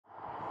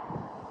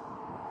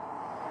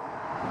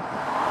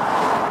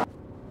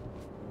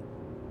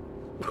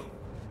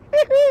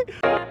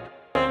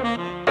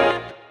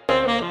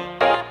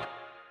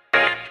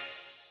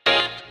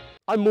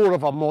I'm more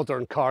of a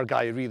modern car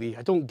guy, really.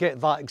 I don't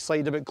get that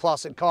excited about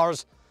classic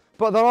cars,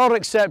 but there are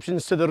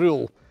exceptions to the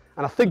rule.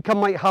 And I think I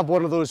might have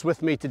one of those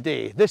with me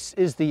today. This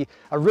is the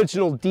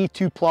original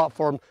D2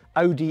 platform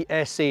Audi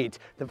S8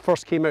 that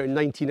first came out in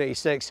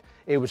 1996.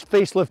 It was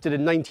facelifted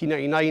in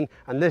 1999,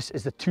 and this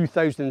is the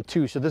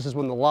 2002, so this is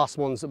one of the last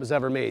ones that was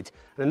ever made.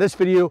 And in this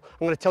video, I'm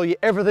going to tell you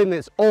everything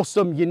that's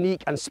awesome,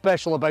 unique and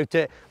special about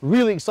it.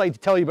 Really excited to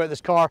tell you about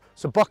this car,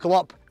 so buckle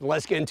up and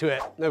let's get into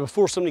it. Now,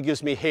 before somebody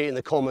gives me hate in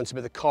the comments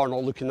about the car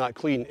not looking that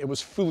clean, it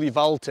was fully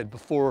valeted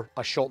before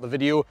I shot the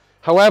video.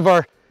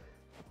 However,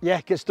 yeah,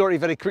 it gets dirty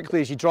very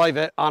quickly as you drive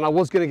it, and I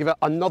was going to give it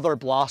another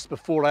blast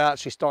before I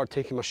actually started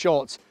taking my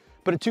shots,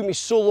 but it took me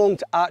so long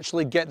to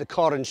actually get the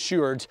car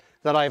insured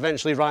that I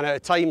eventually ran out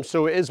of time,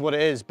 so it is what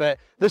it is. But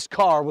this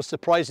car was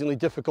surprisingly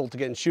difficult to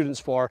get insurance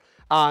for,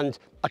 and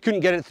I couldn't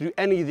get it through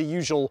any of the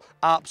usual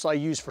apps I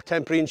use for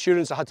temporary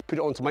insurance. I had to put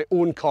it onto my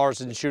own car's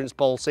insurance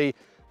policy.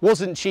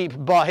 Wasn't cheap,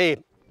 but hey,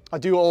 I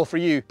do it all for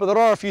you. But there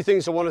are a few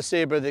things I want to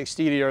say about the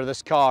exterior of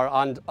this car,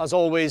 and as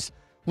always,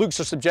 looks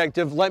are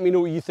subjective. Let me know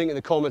what you think in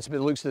the comments about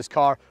the looks of this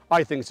car.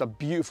 I think it's a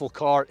beautiful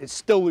car. It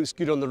still looks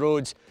good on the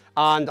roads,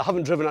 and I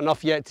haven't driven it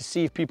enough yet to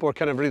see if people are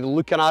kind of really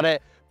looking at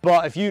it.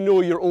 But if you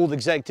know your old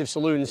executive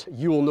saloons,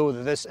 you will know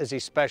that this is a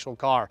special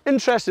car.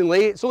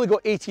 Interestingly, it's only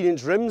got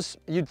 18-inch rims.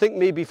 You'd think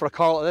maybe for a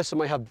car like this, it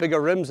might have bigger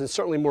rims, and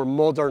certainly more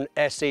modern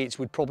S8s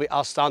would probably,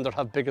 as standard,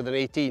 have bigger than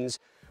 18s.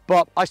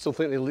 But I still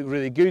think they look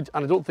really good,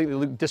 and I don't think they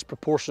look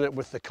disproportionate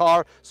with the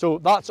car. So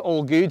that's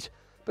all good.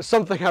 But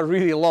something I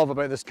really love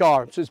about this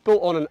car, so it's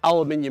built on an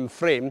aluminium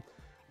frame,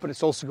 but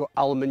it's also got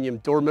aluminium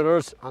door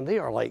mirrors, and they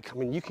are like, I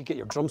mean, you could get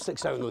your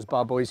drumsticks out in those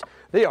bad boys.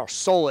 They are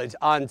solid,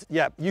 and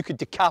yeah, you could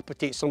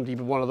decapitate somebody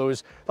with one of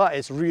those. That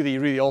is really,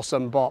 really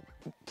awesome, but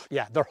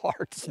yeah, they're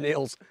hard as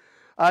nails.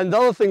 And the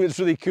other thing that's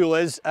really cool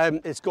is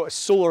it's got a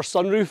solar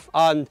sunroof,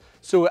 and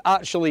so it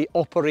actually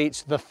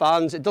operates the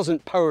fans. It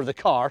doesn't power the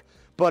car,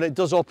 but it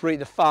does operate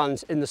the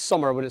fans in the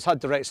summer when it's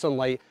had direct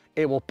sunlight.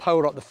 It will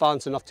power up the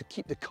fans enough to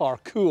keep the car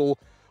cool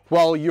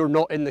while you're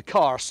not in the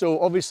car. So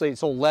obviously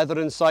it's all leather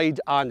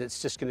inside, and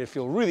it's just going to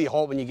feel really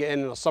hot when you get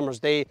in on a summer's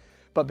day.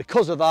 But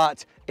because of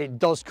that, it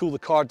does cool the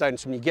car down,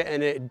 so when you get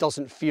in it, it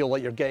doesn't feel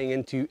like you're getting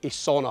into a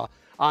sauna.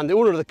 And the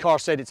owner of the car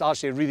said it's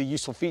actually a really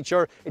useful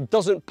feature. It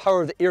doesn't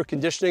power the air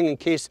conditioning, in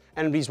case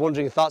anybody's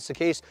wondering if that's the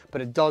case, but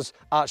it does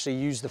actually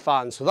use the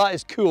fan. So that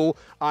is cool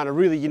and a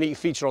really unique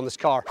feature on this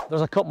car.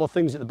 There's a couple of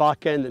things at the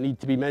back end that need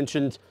to be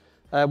mentioned.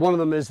 One of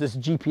them is this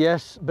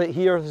GPS bit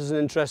here. This is an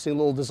interesting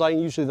little design.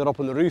 Usually they're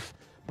up on the roof.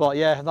 But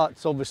yeah,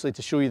 that's obviously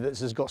to show you that this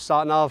has got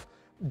sat-nav.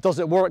 Does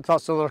it work?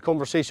 That's another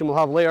conversation we'll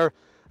have later.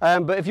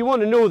 But if you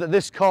want to know that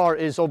this car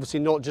is obviously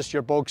not just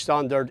your bog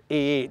standard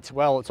A8,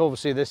 well, it's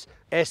obviously this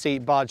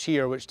S8 badge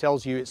here, which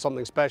tells you it's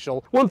something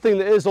special. One thing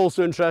that is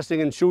also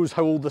interesting and shows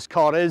how old this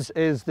car is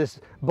this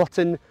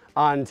button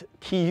and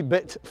key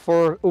bit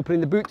for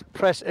opening the boot.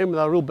 Press it in with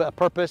a real bit of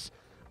purpose,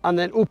 and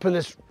then open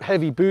this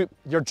heavy boot.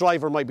 Your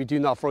driver might be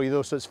doing that for you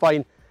though, so it's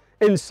fine.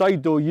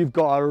 Inside though, you've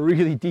got a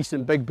really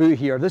decent big boot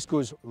here. This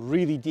goes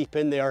really deep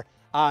in there,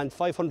 and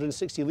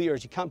 560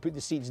 litres, you can't put the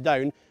seats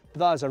down, but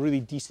that is a really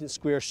decent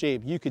square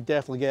shape. You could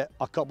definitely get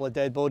a couple of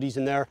dead bodies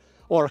in there,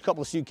 or a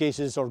couple of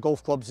suitcases or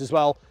golf clubs as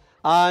well.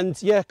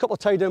 And yeah, a couple of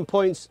tie down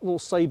points, little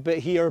side bit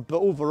here, but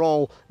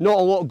overall, not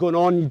a lot going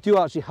on. You do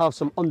actually have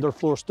some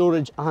underfloor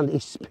storage and a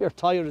spare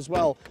tyre as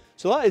well.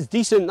 So that is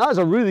decent, that is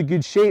a really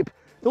good shape.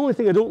 The only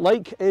thing I don't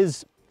like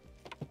is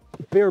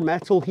bare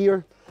metal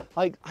here.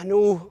 Like, I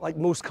know like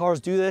most cars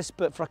do this,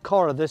 but for a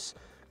car of this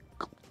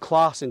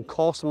class and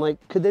cost, I'm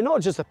like, could they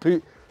not just have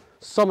put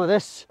some of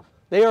this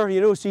there, you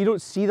know, so you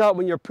don't see that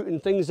when you're putting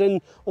things in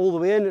all the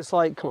way in. It's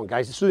like, come on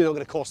guys, it's really not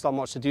going to cost that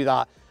much to do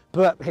that.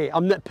 But hey,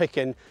 I'm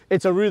nitpicking.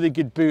 It's a really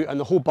good boot, and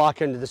the whole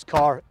back end of this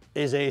car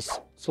is ace.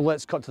 So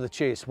let's cut to the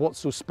chase. What's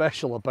so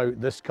special about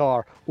this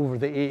car over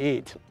the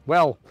A8?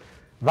 Well,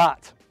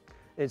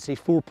 it's a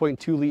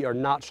 4.2 litre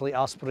naturally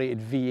aspirated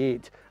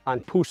V8,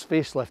 and post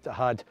facelift it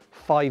had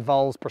 5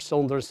 valves per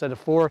cylinder instead of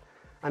 4,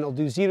 and it'll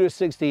do 0 to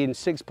 60 in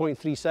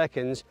 6.3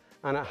 seconds,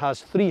 and it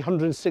has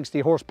 360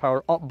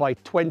 horsepower, up by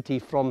 20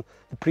 from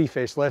the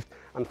pre-facelift,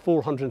 and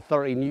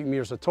 430 newton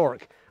meters of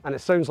torque, and it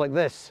sounds like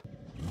this.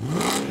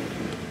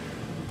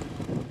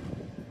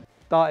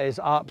 That is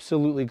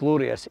absolutely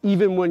glorious.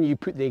 Even when you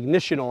put the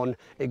ignition on,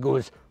 it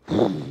goes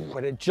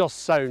and it just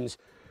sounds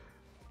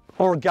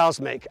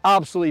orgasmic,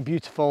 absolutely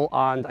beautiful,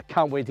 and I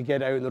can't wait to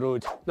get it out on the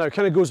road. Now, it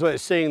kind of goes without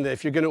saying that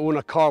if you're going to own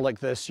a car like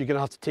this, you're going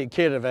to have to take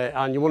care of it,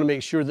 and you want to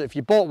make sure that if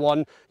you bought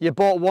one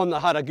that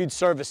had a good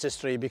service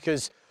history,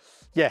 because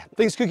yeah,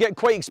 things could get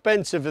quite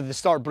expensive if they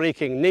start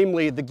breaking,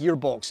 namely the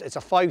gearbox. It's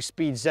a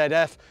 5-speed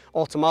ZF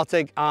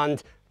automatic,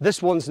 and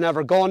this one's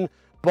never gone,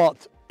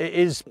 but it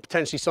is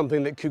potentially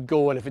something that could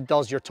go, and if it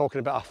does, you're talking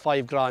about a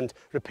 £5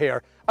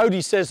 repair.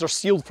 Audi says they're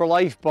sealed for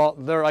life,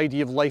 but their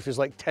idea of life is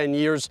like 10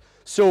 years.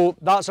 So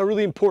that's a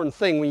really important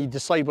thing when you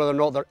decide whether or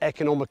not they're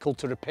economical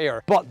to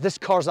repair. But this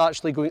car's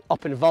actually going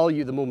up in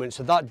value at the moment,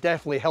 so that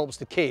definitely helps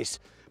the case.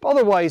 But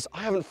otherwise,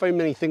 I haven't found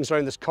many things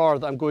around this car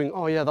that I'm going,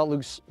 oh yeah, that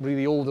looks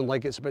really old and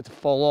like it's about to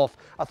fall off.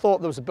 I thought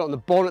there was a bit on the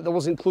bonnet that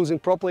wasn't closing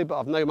properly, but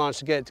I've now managed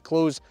to get it to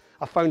close.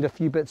 I found a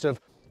few bits of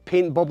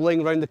paint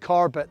bubbling around the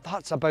car, but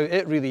that's about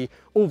it really.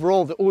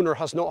 Overall, the owner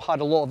has not had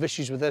a lot of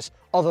issues with this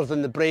other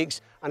than the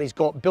brakes, and he's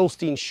got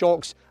Bilstein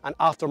shocks and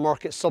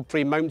aftermarket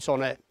subframe mounts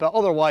on it. But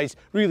otherwise,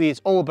 really,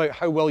 it's all about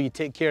how well you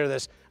take care of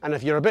this. And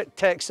if you're a bit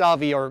tech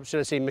savvy, or should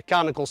I say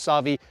mechanical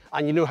savvy,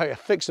 and you know how to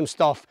fix some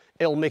stuff,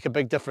 it'll make a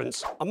big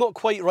difference. I'm not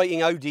quite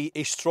writing Audi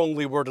a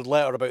strongly worded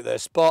letter about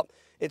this, but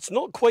it's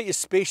not quite as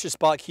spacious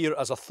back here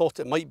as I thought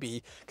it might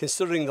be,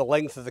 considering the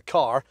length of the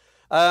car.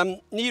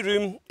 Knee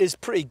room is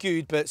pretty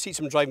good, but seats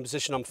in driving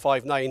position, I'm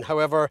 5'9".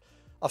 However,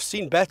 I've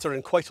seen better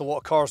in quite a lot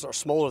of cars that are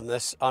smaller than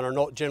this and are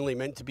not generally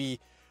meant to be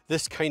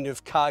this kind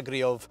of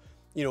category of,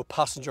 you know,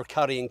 passenger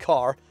carrying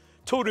car.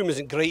 Toe room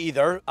isn't great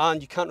either,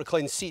 and you can't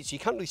recline seats. You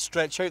can't really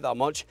stretch out that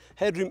much.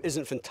 Headroom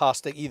isn't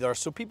fantastic either,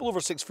 so people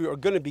over 6 foot are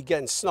going to be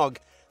getting snug.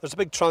 There's a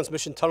big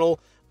transmission tunnel,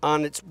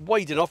 and it's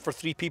wide enough for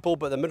 3 people,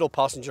 but the middle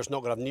passenger's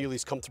not going to have nearly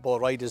as comfortable a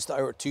ride as the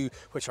outer 2,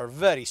 which are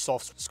very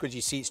soft,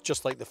 squidgy seats,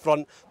 just like the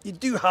front. You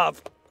do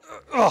have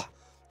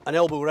an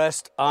elbow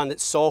rest, and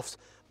it's soft,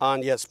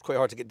 and yeah, it's quite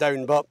hard to get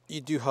down, but you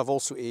do have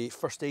also a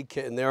first aid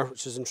kit in there,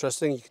 which is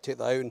interesting. You can take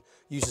that out and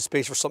use the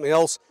space for something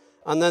else.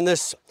 And then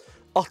this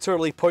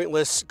utterly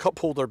pointless cup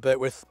holder bit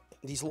with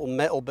these little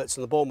metal bits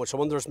in the bottom, which I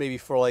wonder is maybe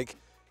for like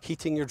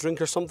heating your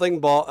drink or something,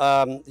 but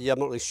yeah, I'm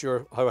not really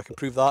sure how I can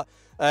prove that.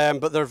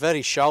 But they're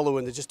very shallow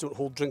and they just don't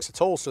hold drinks at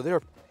all, so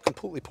they're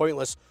completely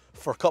pointless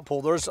for cup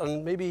holders.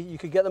 And maybe you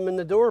could get them in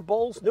the door,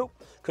 balls? Nope,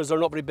 because they're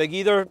not very big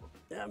either.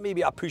 Yeah,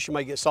 maybe at a push you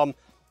might get some.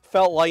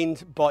 Felt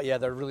lined, but yeah,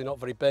 they're really not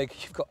very big.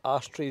 You've got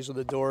ashtrays on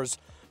the doors,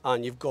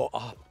 and you've got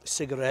a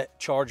cigarette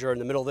charger in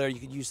the middle there. You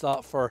could use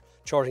that for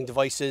charging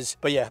devices.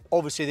 But yeah,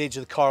 obviously the age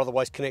of the car,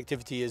 otherwise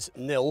connectivity is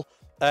nil.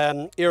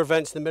 Air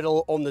vents in the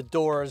middle on the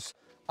doors,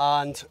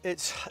 and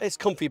it's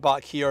comfy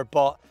back here,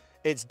 but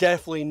it's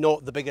definitely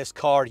not the biggest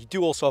car. You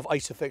do also have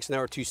Isofix in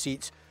there, 2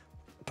 seats,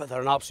 but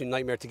they're an absolute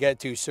nightmare to get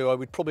to, so I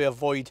would probably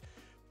avoid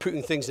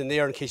putting things in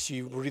there in case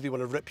you really want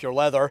to rip your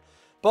leather.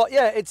 But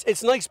yeah,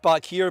 it's nice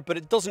back here, but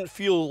it doesn't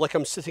feel like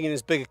I'm sitting in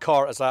as big a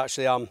car as I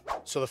actually am.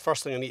 So the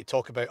first thing I need to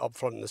talk about up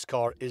front in this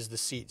car is the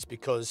seats,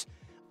 because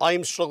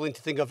I'm struggling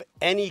to think of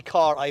any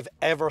car I've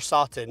ever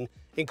sat in,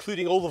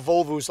 including all the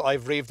Volvos that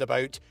I've raved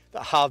about,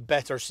 that have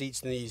better seats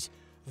than these.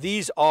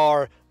 These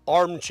are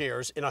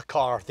armchairs in a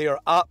car. They are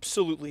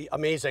absolutely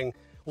amazing.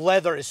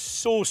 Leather is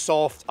so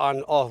soft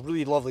and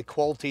really lovely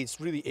quality. It's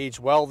really aged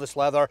well, this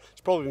leather. It's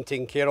probably been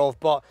taken care of,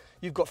 but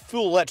you've got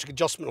full electric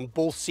adjustment on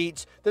both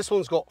seats. This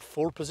one's got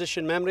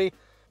 4-position memory.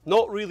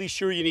 Not really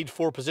sure you need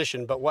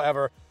 4-position, but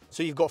whatever.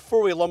 So you've got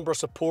 4-way lumbar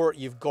support,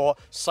 you've got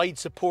side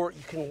support.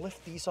 You can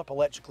lift these up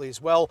electrically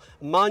as well.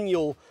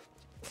 Manual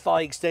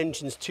thigh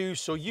extensions too,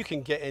 so you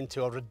can get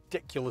into a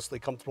ridiculously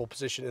comfortable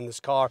position in this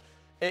car.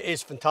 It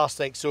is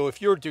fantastic. So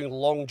if you're doing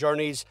long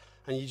journeys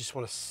and you just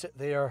want to sit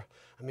there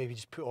and maybe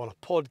just put on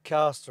a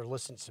podcast or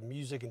listen to some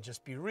music and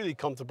just be really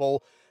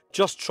comfortable,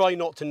 just try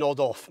not to nod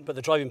off. But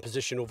the driving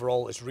position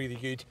overall is really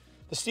good.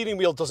 The steering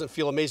wheel doesn't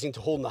feel amazing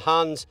to hold in the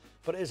hands,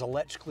 but it is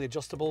electrically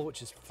adjustable,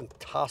 which is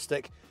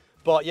fantastic.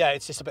 But yeah,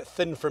 it's just a bit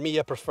thin for me.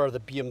 I prefer the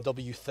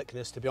BMW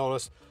thickness, to be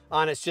honest.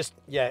 And it's just,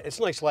 yeah, it's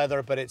nice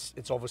leather, but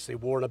it's obviously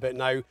worn a bit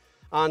now.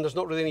 And there's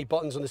not really any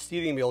buttons on the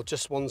steering wheel,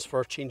 just ones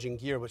for changing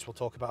gear, which we'll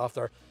talk about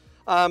after.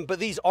 But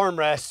these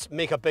armrests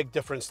make a big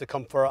difference to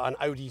comfort, and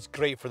Audi's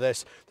great for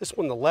this. This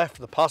one on the left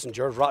for the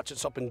passenger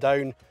ratchets up and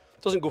down,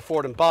 doesn't go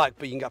forward and back,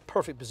 but you can get a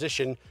perfect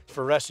position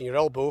for resting your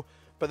elbow.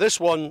 But this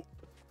one,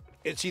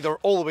 it's either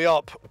all the way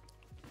up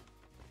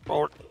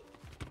or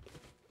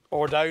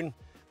down,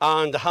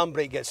 and the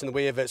handbrake gets in the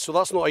way of it. So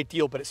that's not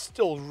ideal, but it's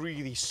still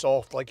really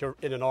soft, like you're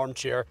in an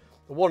armchair.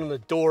 The one on the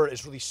door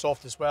is really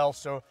soft as well,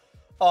 so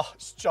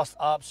it's just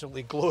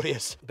absolutely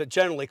glorious. But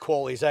generally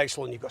quality is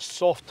excellent. You've got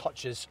soft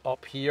touches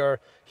up here,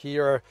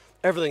 here.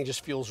 Everything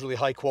just feels really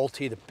high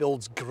quality. The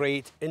build's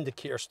great.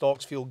 Indicator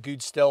stalks feel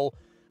good still.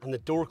 And the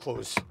door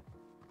close.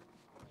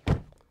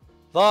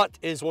 That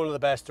is one of the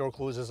best door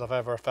closes I've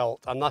ever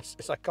felt. And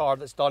it's a car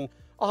that's done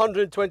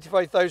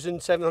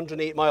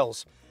 125,708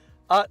 miles.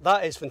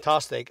 That is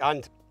fantastic.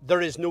 And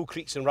there is no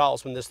creaks and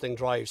rattles when this thing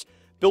drives.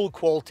 Build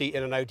quality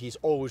in an Audi is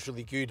always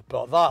really good.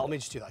 But let me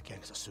just do that again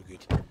because that's so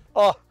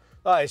good.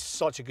 That is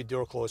such a good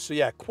door close. So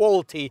yeah,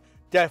 quality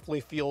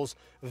definitely feels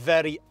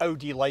very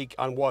Audi-like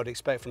and what I'd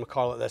expect from a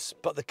car like this.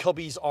 But the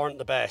cubbies aren't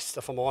the best,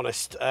 if I'm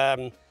honest.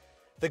 The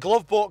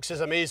glove box is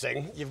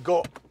amazing. You've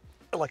got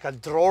like a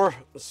drawer.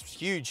 It's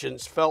huge and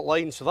it's felt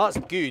lined, so that's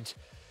good.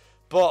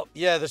 But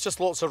yeah, there's just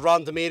lots of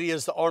random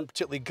areas that aren't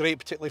particularly great,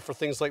 particularly for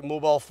things like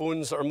mobile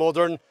phones that are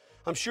modern.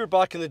 I'm sure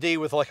back in the day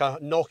with like a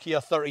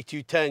Nokia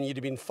 3210, you'd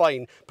have been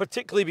fine,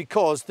 particularly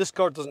because this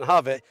car doesn't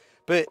have it.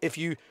 But if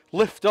you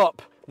lift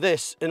up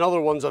this, in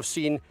other ones I've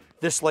seen,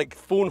 this like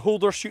phone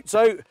holder shoots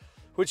out,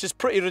 which is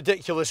pretty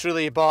ridiculous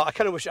really, but I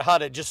kind of wish it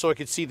had it just so I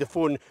could see the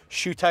phone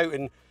shoot out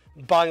and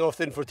bang off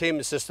the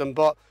infotainment system.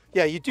 But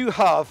yeah, you do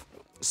have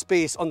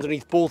space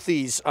underneath both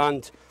these,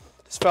 and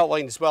It's felt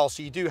lined as well,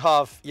 so you do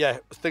have, yeah,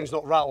 things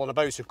not rattling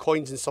about, so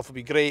coins and stuff would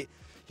be great.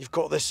 You've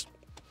got this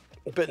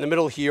bit in the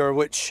middle here,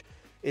 which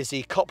is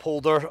a cup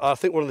holder. I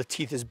think one of the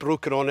teeth is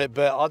broken on it,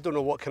 but I don't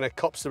know what kind of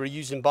cups they were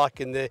using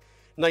back in the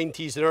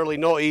 90s and early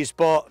 90s,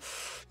 but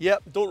yeah,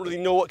 don't really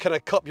know what kind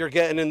of cup you're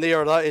getting in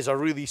there. That is a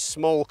really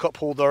small cup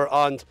holder,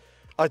 and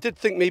I did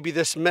think maybe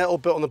this metal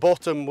bit on the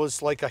bottom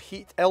was like a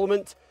heat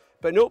element,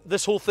 but nope,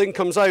 this whole thing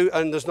comes out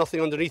and there's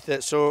nothing underneath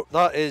it, so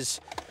that is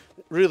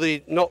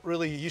really not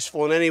really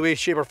useful in any way,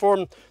 shape or form.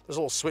 There's a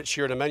little switch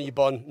here and a menu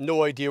button,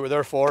 no idea what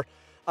they're for.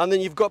 And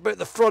then you've got a bit at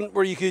the front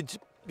where you could,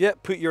 yeah,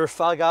 put your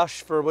fag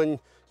ash for when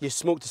you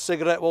smoked a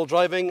cigarette while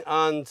driving,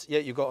 and yeah,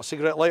 you've got a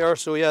cigarette lighter,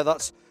 so yeah,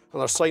 that's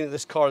another sign that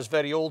this car is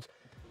very old.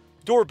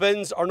 Door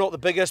bins are not the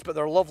biggest, but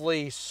they're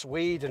lovely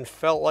suede and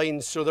felt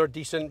lines, so they're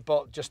decent,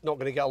 but just not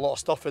going to get a lot of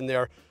stuff in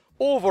there.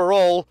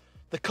 Overall,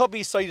 the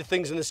cubby side of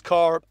things in this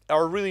car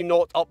are really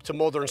not up to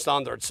modern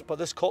standards, but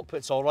this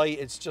cockpit's all right.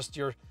 It's just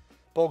your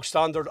bog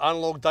standard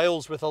analog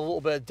dials with a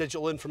little bit of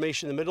digital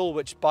information in the middle,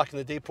 which back in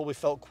the day probably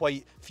felt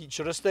quite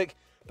futuristic,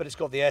 but it's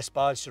got the S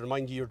badge to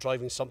remind you you're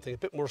driving something a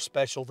bit more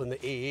special than the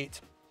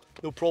A8.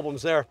 No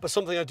problems there. But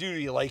something I do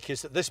really like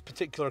is that this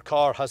particular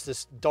car has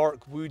this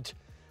dark wood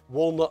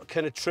walnut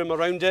kind of trim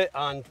around it,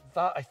 and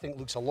that I think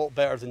looks a lot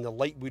better than the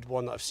light wood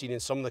one that I've seen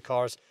in some of the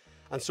cars,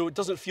 and so it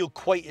doesn't feel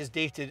quite as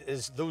dated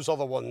as those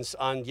other ones.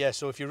 And yeah,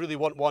 so if you really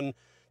want one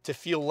to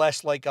feel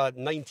less like a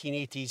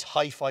 1980s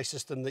hi-fi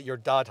system that your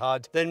dad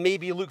had, then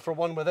maybe look for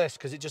one with this,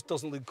 because it just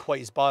doesn't look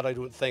quite as bad, I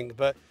don't think.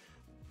 But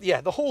yeah,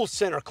 the whole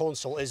center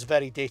console is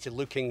very dated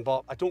looking,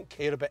 but I don't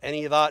care about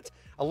any of that.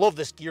 I love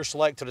this gear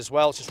selector as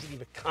well. It's just really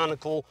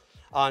mechanical.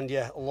 And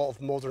yeah, a lot of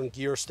modern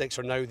gear sticks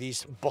are now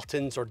these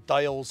buttons or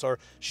dials or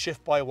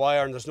shift by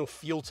wire, and there's no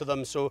feel to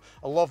them. So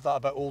I love that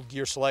about old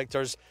gear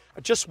selectors. I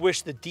just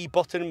wish the D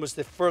button was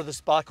the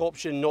furthest back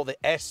option, not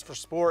the S for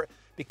sport,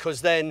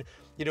 because then,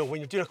 you know,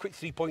 when you're doing a quick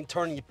 3-point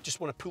turn, you just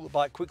want to pull it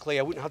back quickly.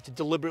 I wouldn't have to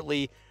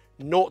deliberately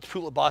not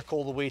pull it back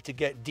all the way to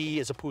get D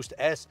as opposed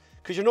to S,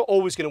 because you're not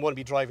always going to want to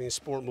be driving in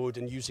sport mode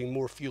and using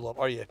more fuel up,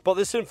 are you? But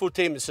this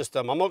infotainment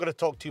system, I'm not going to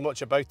talk too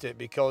much about it,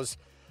 because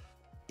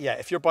yeah,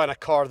 if you're buying a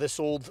car this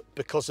old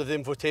because of the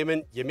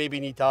infotainment, you maybe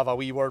need to have a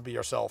wee word with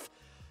yourself.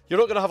 You're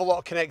not going to have a lot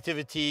of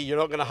connectivity, you're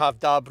not going to have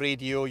DAB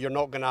radio, you're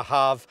not going to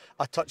have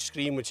a touch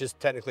screen, which is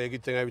technically a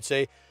good thing, I would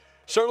say.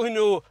 Certainly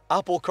no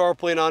Apple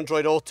CarPlay and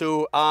Android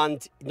Auto,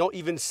 and not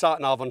even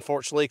sat-nav,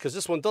 unfortunately, because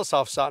this one does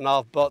have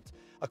sat-nav, but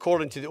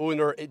according to the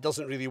owner, it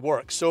doesn't really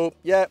work. So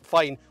yeah,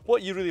 fine.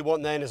 What you really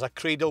want then is a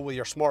cradle with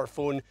your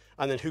smartphone,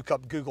 and then hook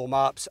up Google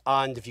Maps,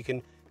 and if you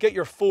can get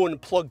your phone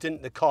plugged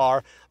into the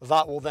car,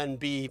 that will then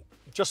be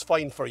just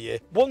fine for you.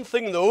 One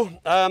thing though,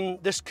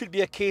 this could be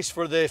a case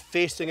for the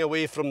facing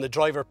away from the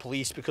driver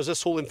police, because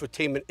this whole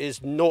infotainment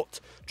is not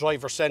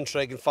driver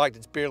centric. In fact,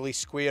 it's barely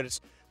square.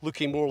 It's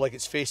looking more like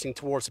it's facing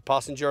towards the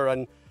passenger,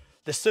 and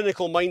the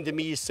cynical mind of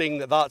me is saying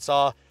that that's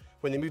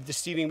when they moved the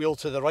steering wheel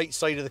to the right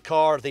side of the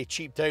car, they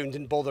cheaped out and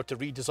didn't bother to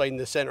redesign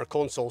the center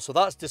console. So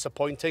that's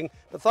disappointing.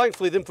 But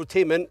thankfully the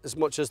infotainment, as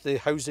much as the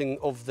housing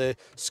of the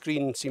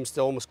screen seems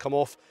to almost come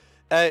off,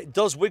 it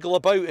does wiggle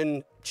about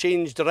and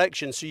change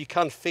direction, so you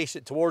can face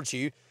it towards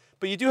you.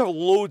 But you do have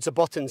loads of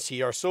buttons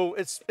here, so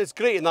it's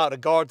great in that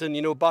regard. And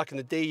you know, back in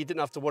the day, you didn't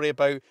have to worry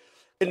about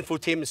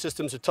infotainment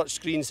systems with touch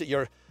screens that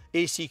your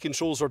AC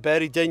controls are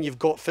buried in. You've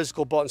got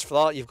physical buttons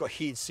for that. You've got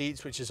heated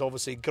seats, which is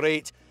obviously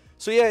great.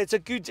 So yeah, it's a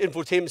good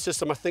infotainment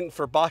system, I think,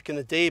 for back in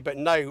the day, but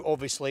now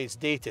obviously it's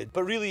dated.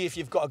 But really, if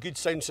you've got a good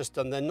sound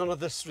system, then none of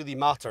this really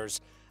matters.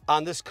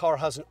 And this car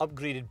has an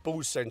upgraded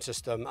Bose sound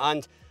system,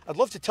 and I'd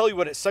love to tell you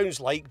what it sounds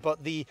like,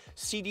 but the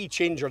CD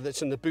changer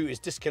that's in the boot is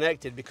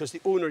disconnected because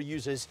the owner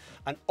uses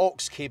an aux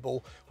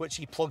cable which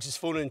he plugs his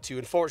phone into.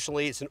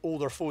 Unfortunately, it's an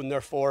older phone,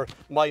 therefore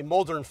my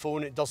modern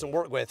phone it doesn't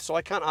work with, so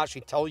I can't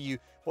actually tell you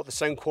what the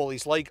sound quality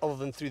is like other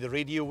than through the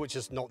radio, which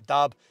is not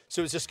DAB,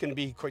 so it's just going to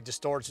be quite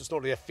distorted. So it's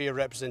not really a fair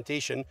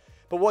representation.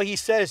 But what he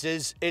says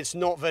is it's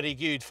not very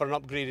good for an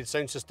upgraded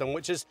sound system,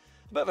 which is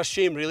a bit of a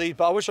shame really,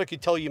 but I wish I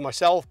could tell you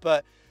myself.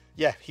 But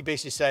yeah, he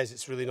basically says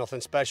it's really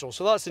nothing special.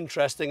 So that's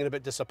interesting and a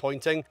bit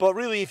disappointing. But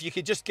really, if you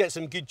could just get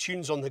some good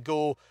tunes on the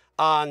go,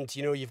 and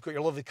you know, you've got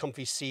your lovely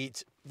comfy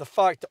seat, the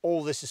fact that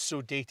all this is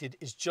so dated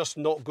is just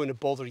not going to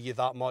bother you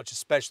that much,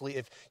 especially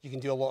if you can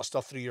do a lot of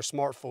stuff through your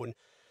smartphone.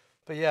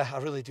 But yeah, I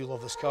really do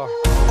love this car.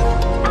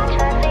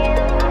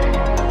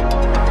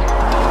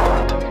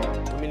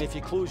 I mean, if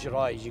you close your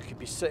eyes, you could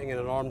be sitting in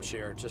an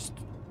armchair, just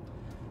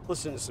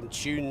listening to some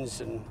tunes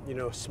and, you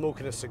know,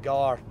 smoking a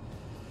cigar.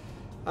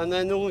 And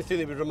then the only thing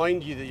that would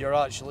remind you that you're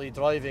actually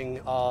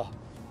driving a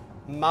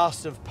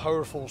massive,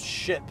 powerful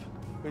ship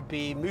would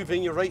be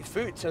moving your right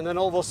foot, and then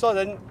all of a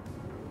sudden...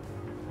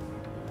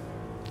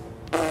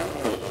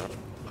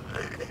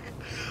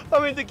 I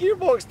mean, the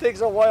gearbox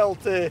takes a while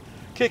to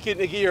kick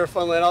into gear,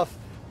 funnily enough,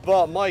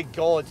 but my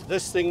God,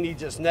 this thing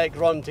needs its neck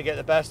run to get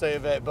the best out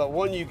of it. But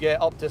when you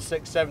get up to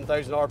 6,000 to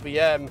 7,000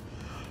 RPM,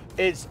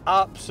 it's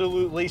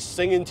absolutely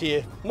singing to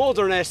you.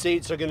 Modern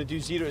S8s are going to do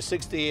 0 to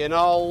 60 in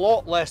a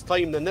lot less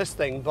time than this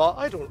thing, but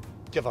I don't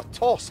give a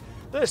toss.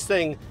 This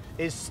thing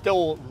is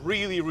still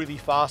really, really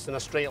fast in a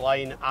straight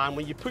line. And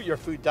when you put your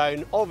foot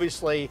down,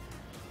 obviously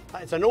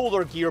it's an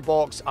older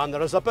gearbox and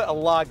there is a bit of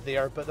lag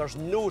there, but there's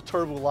no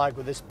turbo lag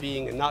with this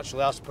being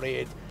naturally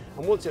aspirated.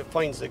 And once it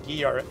finds the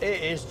gear,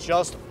 it is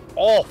just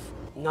off.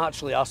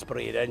 Naturally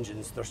aspirated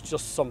engines, there's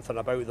just something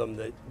about them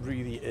that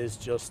really is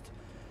just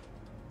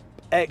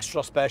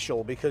extra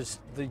special because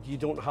you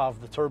don't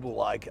have the turbo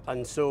lag,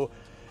 and so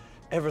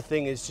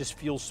everything is just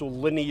feels so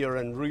linear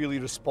and really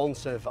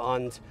responsive.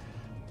 And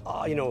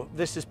you know,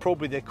 this is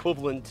probably the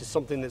equivalent to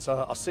something that's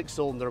a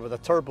 6-cylinder with a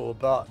turbo,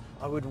 but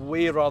I would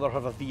way rather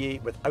have a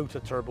V8 without a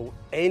turbo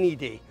any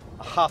day.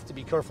 I have to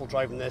be careful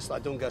driving this that I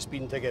don't get a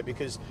speeding ticket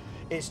because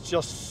it's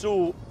just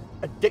so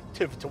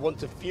addictive to want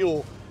to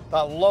feel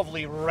that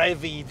lovely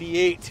revvy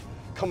V8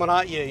 coming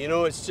at you. You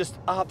know, it's just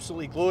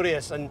absolutely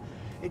glorious, and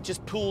it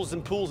just pulls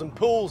and pulls and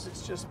pulls. It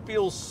just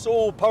feels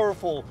so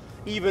powerful,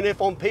 even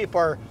if on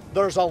paper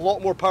there's a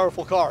lot more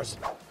powerful cars.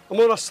 I'm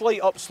on a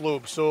slight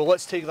upslope, so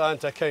let's take that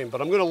into account,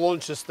 but I'm going to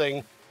launch this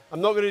thing.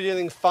 I'm not going to do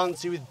anything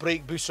fancy with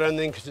brake boost or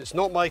anything because it's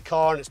not my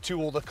car and it's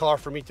too old a car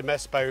for me to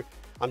mess about.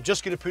 I'm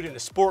just going to put it into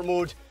sport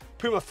mode,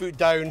 put my foot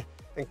down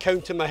and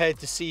count in my head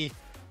to see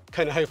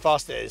kind of how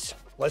fast it is.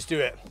 Let's do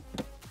it.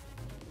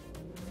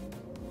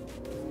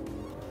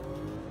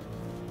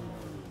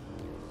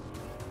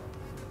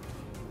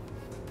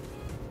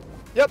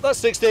 Yep, that's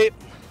 60.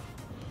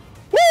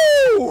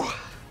 Woo!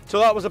 So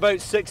that was about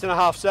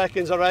 6.5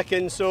 seconds, I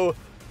reckon. So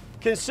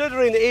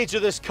considering the age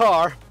of this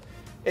car,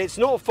 it's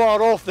not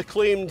far off the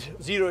claimed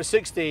 0 to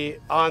 60,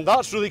 and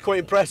that's really quite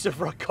impressive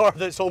for a car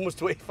that's almost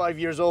 25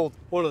 years old.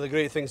 One of the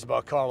great things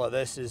about a car like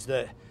this is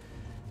that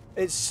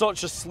it's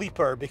such a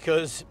sleeper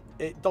because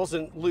it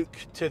doesn't look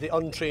to the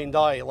untrained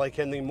eye like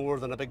anything more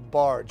than a big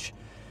barge.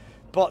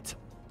 But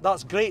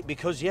that's great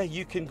because, yeah,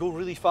 you can go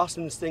really fast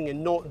in this thing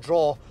and not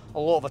draw a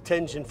lot of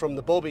attention from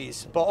the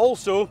bobbies. But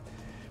also,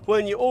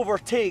 when you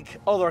overtake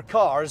other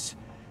cars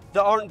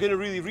that aren't going to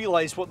really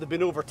realise what they've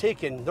been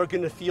overtaken, they're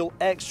going to feel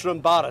extra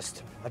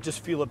embarrassed. I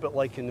just feel a bit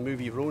like in the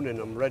movie Ronin.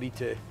 I'm ready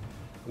to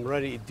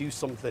do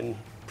something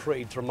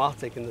pretty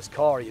dramatic in this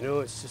car, you know.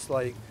 It's just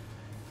like,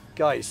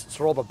 guys, it's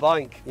rob a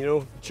bank, you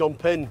know,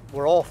 jump in,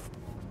 we're off,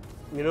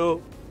 you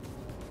know.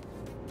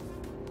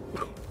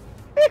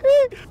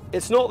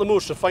 It's not the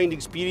most refined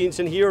experience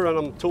in here, and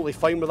I'm totally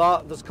fine with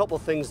that. There's a couple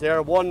of things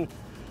there. One,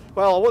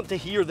 well, I want to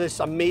hear this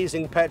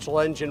amazing petrol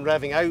engine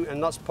revving out,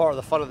 and that's part of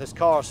the fun of this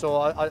car,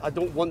 so I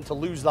don't want to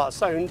lose that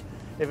sound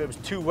if it was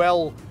too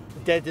well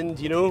deadened,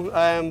 you know.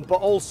 But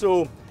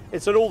also,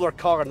 it's an older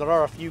car and there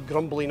are a few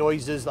grumbly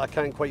noises that I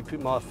can't quite put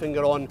my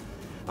finger on,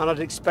 and I'd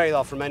expect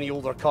that from any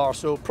older car.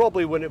 So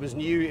probably when it was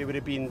new, it would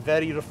have been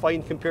very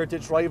refined compared to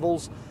its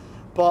rivals.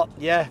 But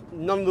yeah,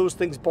 none of those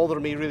things bother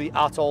me really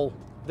at all.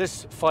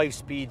 This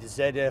 5-speed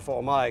ZF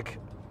automatic,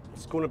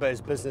 it's going about its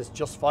business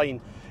just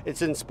fine.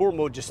 It's in sport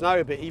mode just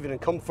now, but even in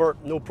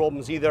comfort, no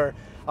problems either.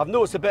 I've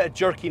noticed a bit of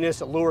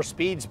jerkiness at lower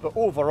speeds, but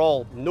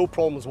overall, no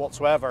problems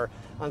whatsoever.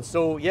 And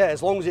so, yeah,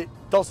 as long as it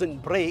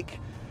doesn't break,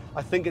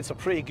 I think it's a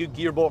pretty good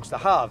gearbox to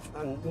have.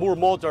 And more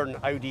modern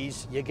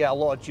Audis, you get a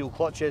lot of dual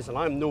clutches, and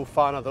I'm no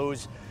fan of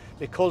those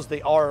because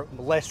they are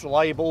less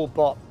reliable.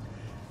 But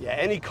yeah,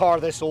 any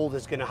car this old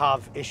is going to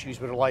have issues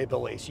with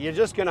reliability, so you're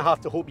just going to have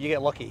to hope you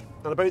get lucky.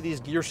 And about these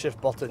gear shift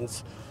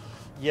buttons,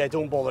 yeah,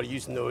 don't bother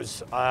using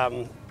those.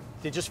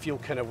 They just feel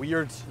kind of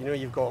weird. You know,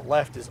 you've got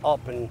left is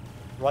up and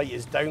right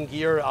is down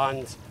gear,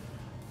 and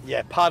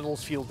yeah,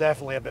 paddles feel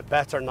definitely a bit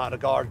better in that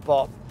regard,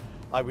 but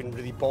I wouldn't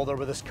really bother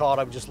with this car.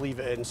 I would just leave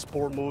it in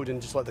sport mode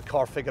and just let the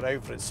car figure it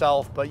out for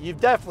itself. But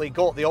you've definitely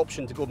got the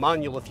option to go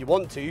manual if you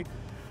want to,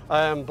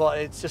 but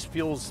it just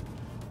feels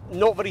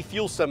not very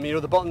feelsome. You know,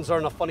 the buttons are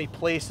in a funny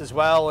place as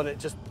well, and it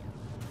just,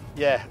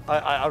 yeah,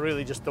 I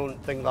really just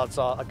don't think that's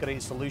a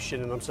great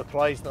solution, and I'm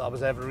surprised that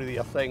was ever really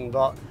a thing.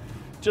 But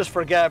just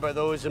forget about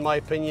those in my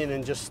opinion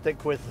and just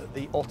stick with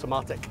the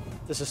automatic.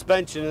 The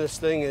suspension in this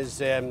thing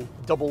is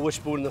double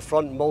wishbone in the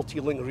front,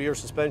 multi-link rear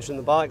suspension in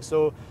the back,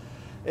 so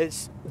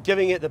it's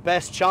giving it the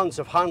best chance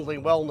of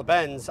handling well in the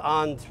bends,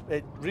 and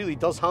it really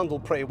does handle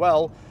pretty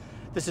well.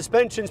 The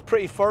suspension's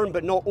pretty firm,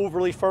 but not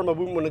overly firm. I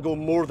wouldn't want to go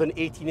more than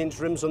 18-inch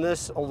rims on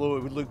this, although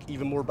it would look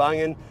even more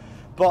banging.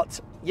 But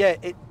yeah,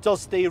 it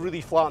does stay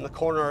really flat in the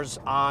corners,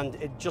 and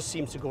it just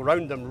seems to go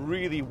around them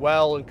really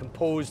well and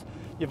composed.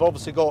 You've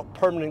obviously got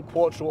permanent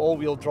quattro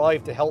all-wheel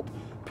drive to help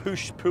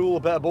pull a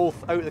bit of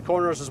both out of the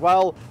corners as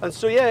well. And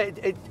so yeah,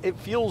 it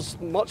feels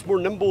much more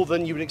nimble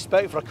than you would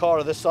expect for a car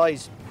of this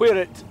size. Where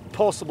it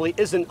possibly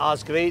isn't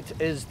as great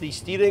is the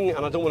steering,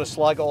 and I don't want to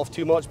slag it off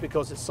too much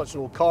because it's such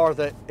an old car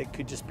that it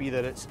could just be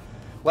that it's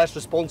less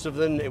responsive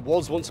than it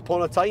was once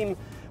upon a time.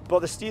 But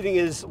the steering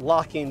is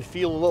lacking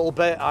feel a little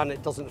bit, and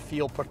it doesn't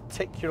feel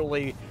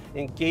particularly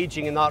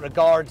engaging in that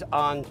regard.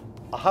 And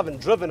I haven't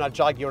driven a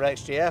Jaguar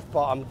XJF,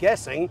 but I'm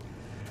guessing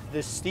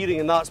the steering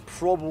in that's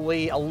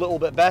probably a little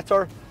bit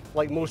better,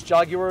 like most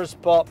Jaguars,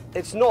 but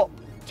it's not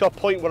to a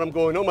point where I'm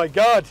going, oh my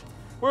God,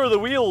 where are the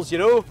wheels, you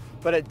know?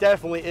 But it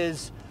definitely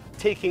is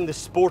taking the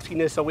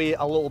sportiness away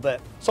a little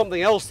bit.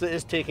 Something else that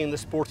is taking the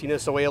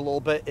sportiness away a little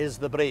bit is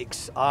the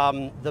brakes.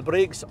 The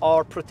brakes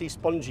are pretty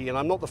spongy, and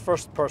I'm not the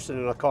first person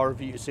in a car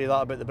review to say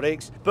that about the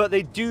brakes, but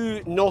they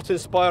do not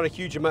inspire a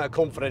huge amount of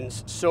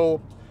confidence.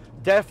 So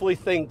definitely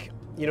think,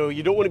 you know,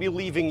 you don't want to be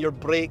leaving your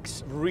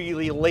brakes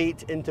really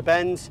late into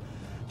bends.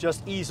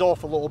 Just ease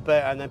off a little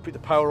bit and then put the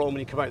power on when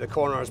you come out the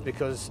corners,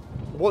 because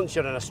once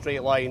you're in a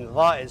straight line,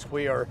 that is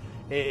where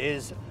it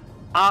is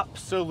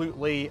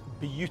absolutely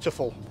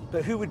beautiful.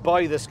 But who would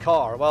buy this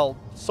car? Well,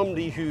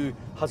 somebody who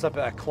has a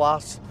bit of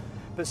class,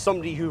 but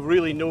somebody who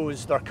really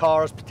knows their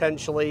cars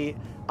potentially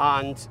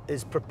and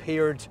is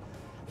prepared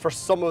for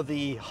some of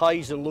the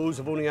highs and lows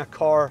of owning a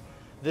car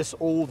this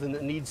old and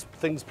that needs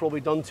things probably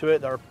done to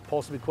it that are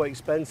possibly quite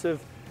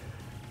expensive.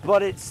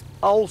 But it's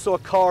also a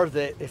car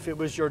that if it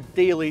was your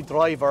daily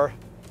driver,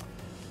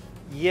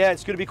 yeah,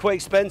 it's going to be quite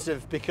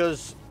expensive,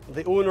 because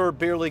the owner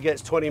barely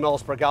gets 20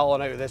 miles per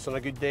gallon out of this on a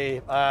good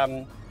day,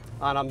 and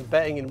I'm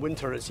betting in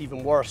winter it's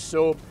even worse.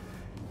 So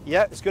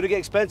yeah, it's going to get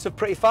expensive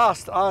pretty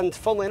fast, and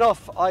funnily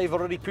enough, I've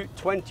already put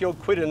 20 odd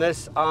quid in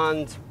this,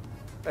 and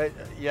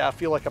yeah, I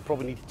feel like I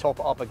probably need to top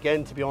it up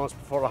again, to be honest,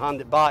 before I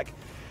hand it back.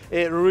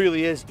 It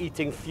really is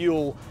eating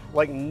fuel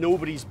like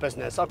nobody's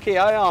business. Okay,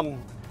 I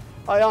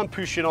am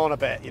pushing on a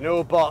bit, you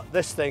know, but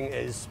this thing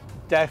is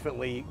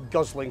definitely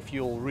guzzling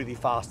fuel really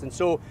fast. And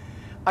so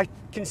I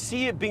can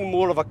see it being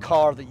more of a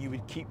car that you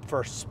would keep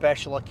for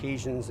special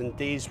occasions and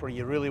days where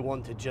you really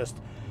want to just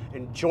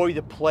enjoy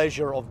the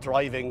pleasure of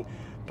driving.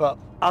 But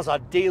as a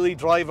daily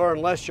driver,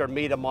 unless you're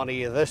made of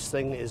money, this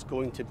thing is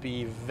going to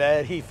be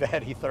very,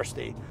 very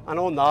thirsty. And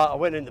on that, I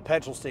went into the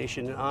petrol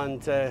station,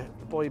 and the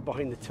boy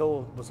behind the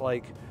till was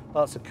like,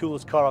 "That's the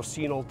coolest car I've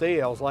seen all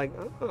day." I was like,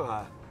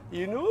 "Ah,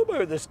 you know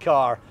about this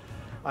car?"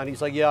 And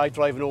he's like, "Yeah, I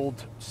drive an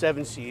old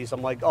 7 Series.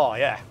 I'm like, "Oh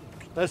yeah,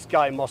 this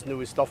guy must know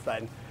his stuff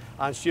then."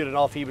 And sure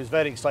enough, he was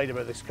very excited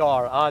about this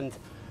car. And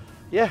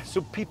yeah,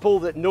 so people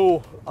that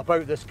know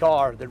about this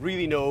car, that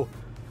really know,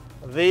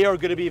 they are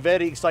going to be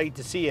very excited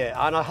to see it.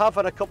 And I have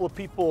had a couple of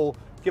people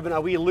giving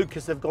a wee look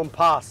as they've gone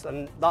past,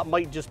 and that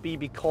might just be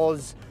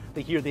because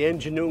they hear the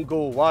engine note and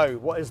go, "Wow,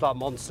 what is that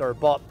monster?"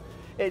 But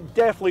it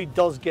definitely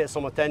does get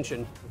some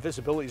attention.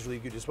 Visibility is really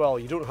good as well.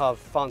 You don't have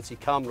fancy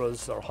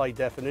cameras or high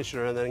definition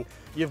or anything.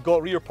 You've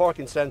got rear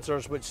parking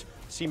sensors, which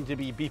seem to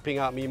be beeping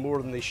at me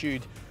more than they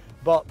should.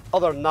 But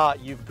other than that,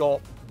 you've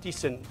got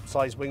decent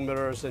sized wing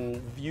mirrors, and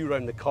view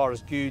around the car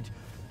is good.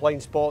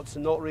 Blind spots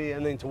and not really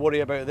anything to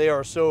worry about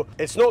there. So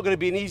it's not going to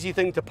be an easy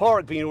thing to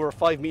park, being over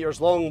 5 meters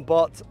long,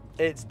 but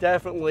it's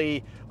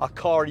definitely a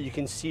car you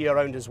can see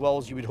around as well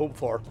as you would hope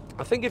for.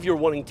 I think if you're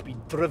wanting to be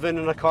driven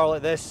in a car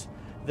like this,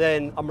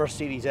 then a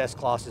Mercedes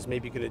S-Class is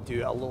maybe going to do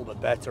it a little bit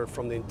better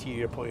from the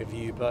interior point of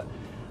view. But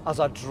as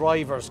a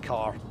driver's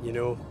car, you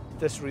know,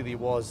 this really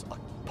was a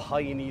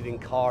pioneering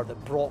car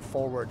that brought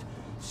forward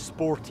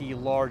sporty,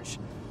 large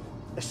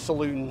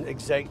saloon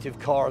executive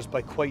cars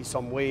by quite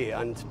some way.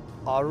 And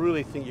I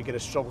really think you're going to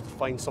struggle to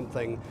find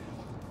something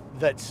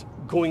that's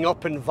going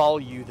up in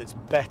value that's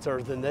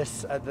better than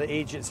this at the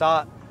age it's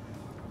at.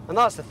 And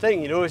that's the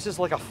thing, you know, it's just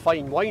like a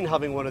fine wine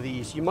having one of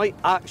these. You might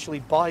actually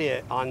buy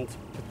it and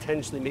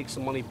potentially make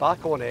some money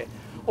back on it,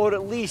 or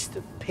at least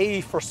pay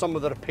for some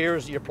of the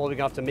repairs that you're probably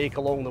going to have to make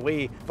along the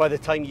way by the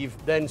time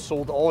you've then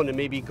sold it on and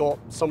maybe got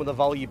some of the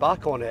value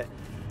back on it.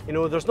 You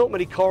know, there's not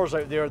many cars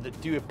out there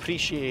that do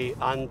appreciate,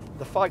 and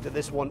the fact that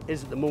this one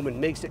is at the moment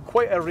makes it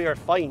quite a rare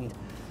find.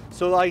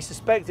 So I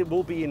suspect it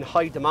will be in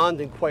high demand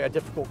and quite a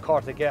difficult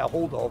car to get a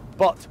hold of,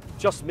 but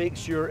just make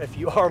sure if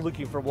you are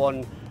looking for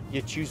one,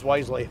 you choose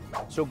wisely.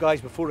 So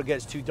guys, before it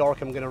gets too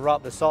dark, I'm going to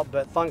wrap this up,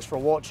 but thanks for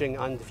watching,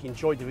 and if you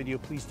enjoyed the video,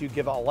 please do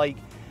give it a like,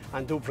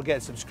 and don't forget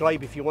to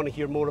subscribe if you want to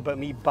hear more about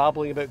me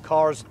babbling about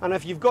cars. And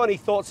if you've got any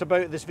thoughts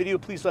about this video,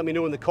 please let me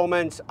know in the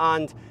comments,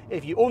 and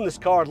if you own this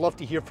car, I'd love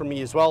to hear from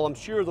me as well. I'm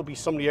sure there'll be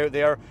somebody out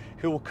there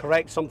who will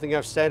correct something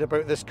I've said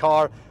about this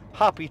car.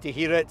 Happy to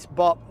hear it,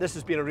 but this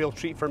has been a real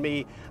treat for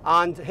me,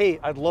 and hey,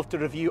 I'd love to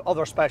review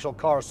other special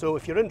cars. So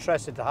if you're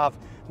interested to have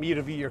me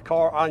review your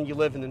car and you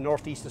live in the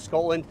northeast of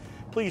Scotland,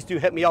 please do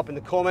hit me up in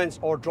the comments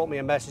or drop me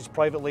a message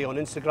privately on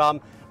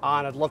Instagram,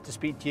 and I'd love to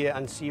speak to you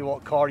and see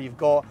what car you've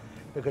got,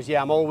 because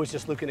yeah, I'm always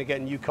just looking to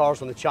get new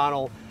cars on the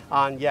channel.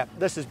 And yeah,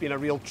 this has been a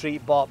real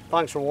treat, but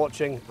thanks for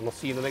watching, and I'll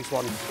see you in the next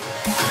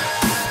one.